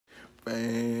Man,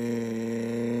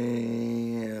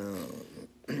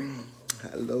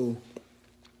 hello,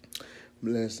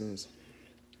 blessings.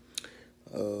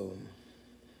 Um,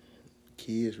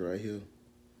 Kids right here.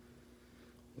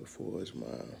 Before it's my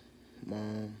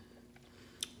mom,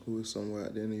 who is somewhere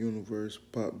out there in the universe.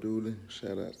 Pop Dooley,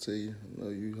 shout out to you. I know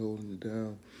you holding it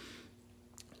down.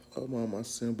 All my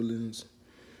siblings,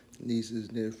 nieces,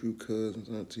 nephew, cousins,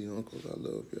 auntie, uncles, I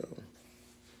love y'all.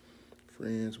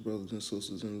 Friends, brothers and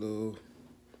sisters in love,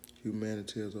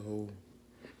 humanity as a whole,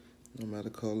 no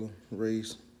matter color,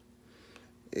 race,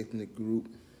 ethnic group,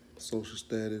 social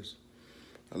status,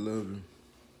 I love you.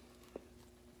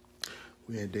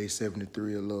 We had day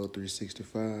 73 of Love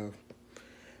 365.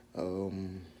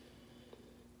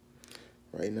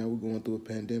 Right now we're going through a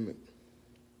pandemic.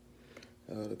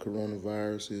 The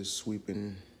coronavirus is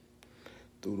sweeping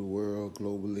through the world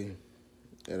globally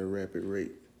at a rapid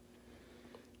rate.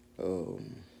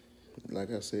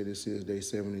 Like I said, this is day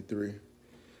 73 of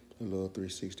Love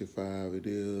 365. It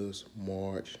is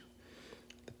March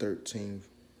the 13th,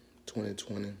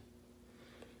 2020.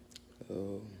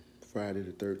 Friday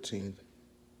the 13th.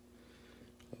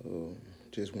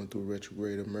 Just went through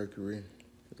retrograde of Mercury.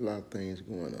 A lot of things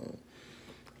going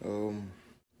on.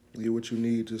 Get what you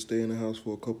need to stay in the house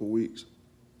for a couple weeks.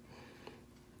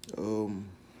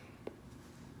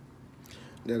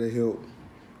 That'll help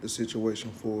the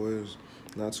situation for us.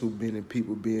 Not too many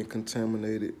people being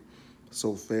contaminated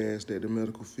so fast that the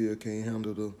medical field can't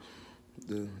handle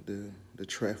the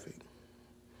traffic.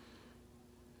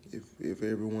 If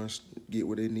everyone get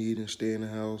what they need and stay in the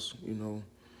house,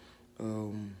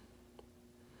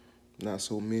 not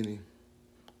so many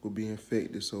will be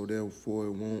infected, so therefore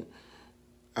it won't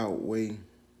outweigh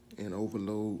and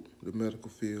overload the medical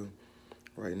field.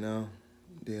 Right now,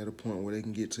 they're at a point where they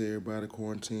can get to everybody,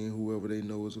 quarantine whoever they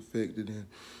know is affected, and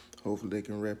hopefully they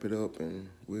can wrap it up and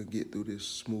we'll get through this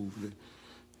smoothly.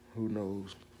 Who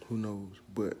knows?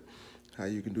 But how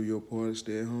you can do your part is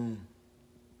stay at home.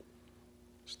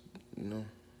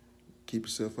 Keep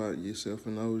yourself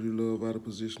and those you love out of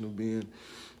position of being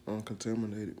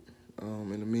uncontaminated.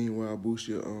 In the meanwhile, boost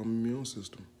your immune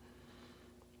system.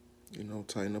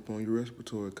 Tighten up on your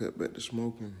respiratory, cut back the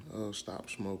smoking, stop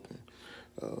smoking.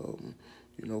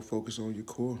 Focus on your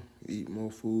core. Eat more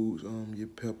foods, your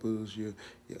peppers, your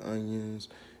onions,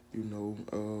 your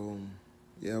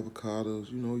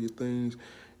avocados, your things,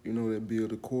 that build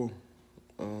the core.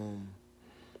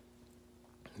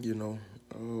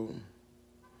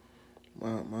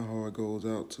 My heart goes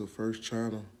out to first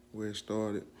China, where it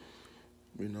started.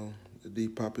 The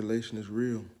depopulation is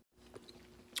real.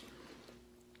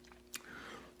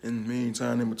 In the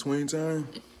meantime, in between time,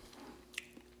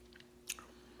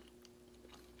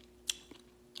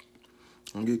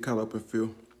 don't get caught up in fear.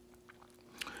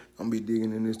 Don't be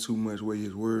digging in this too much where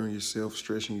you're worrying yourself,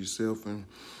 stressing yourself, and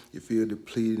you feel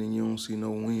depleted and you don't see no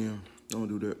win. Don't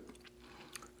do that.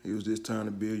 Use this time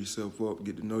to build yourself up,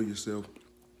 get to know yourself,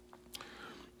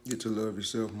 get to love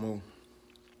yourself more.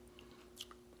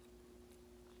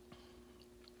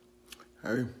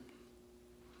 Hey,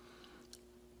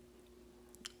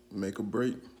 make a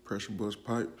break, pressure bust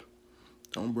pipe.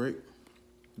 Don't break.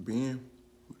 Bend,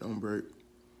 don't break.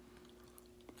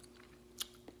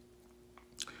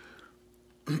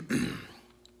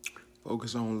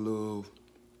 Focus on love.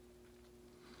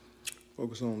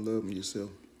 Focus on loving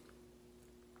yourself.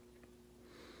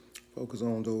 Focus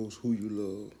on those who you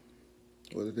love.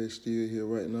 Whether they're still here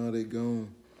right now, they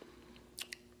gone.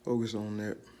 Focus on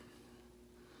that.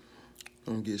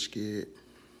 Don't get scared.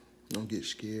 Don't get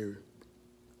scary.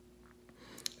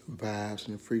 Vibes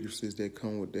and the frequencies that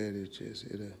come with that,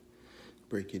 it'll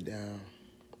break you down.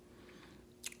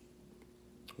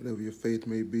 Whatever your faith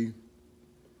may be,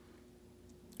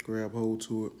 grab hold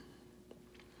to it.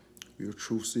 If you're a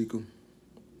truth seeker,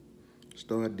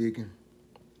 start digging.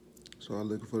 Start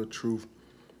looking for the truth.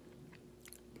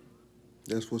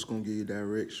 That's what's gonna give you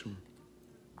direction.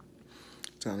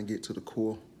 Time to get to the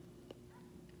core.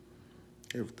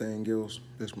 Everything else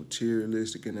that's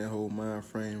materialistic in that whole mind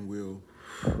frame will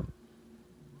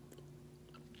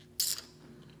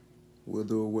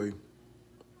wither away.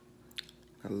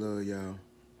 I love y'all.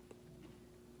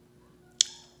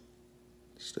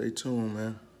 Stay tuned,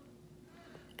 man.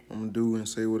 I'm gonna do and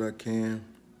say what I can.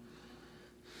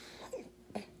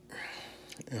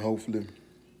 And hopefully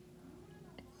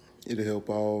it'll help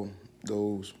all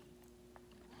those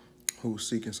who's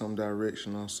seeking some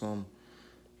direction or some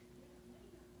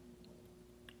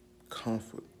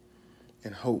comfort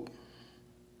and hope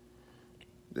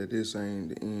that this ain't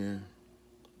the end.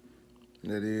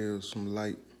 That is some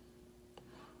light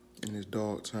in this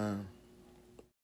dark time.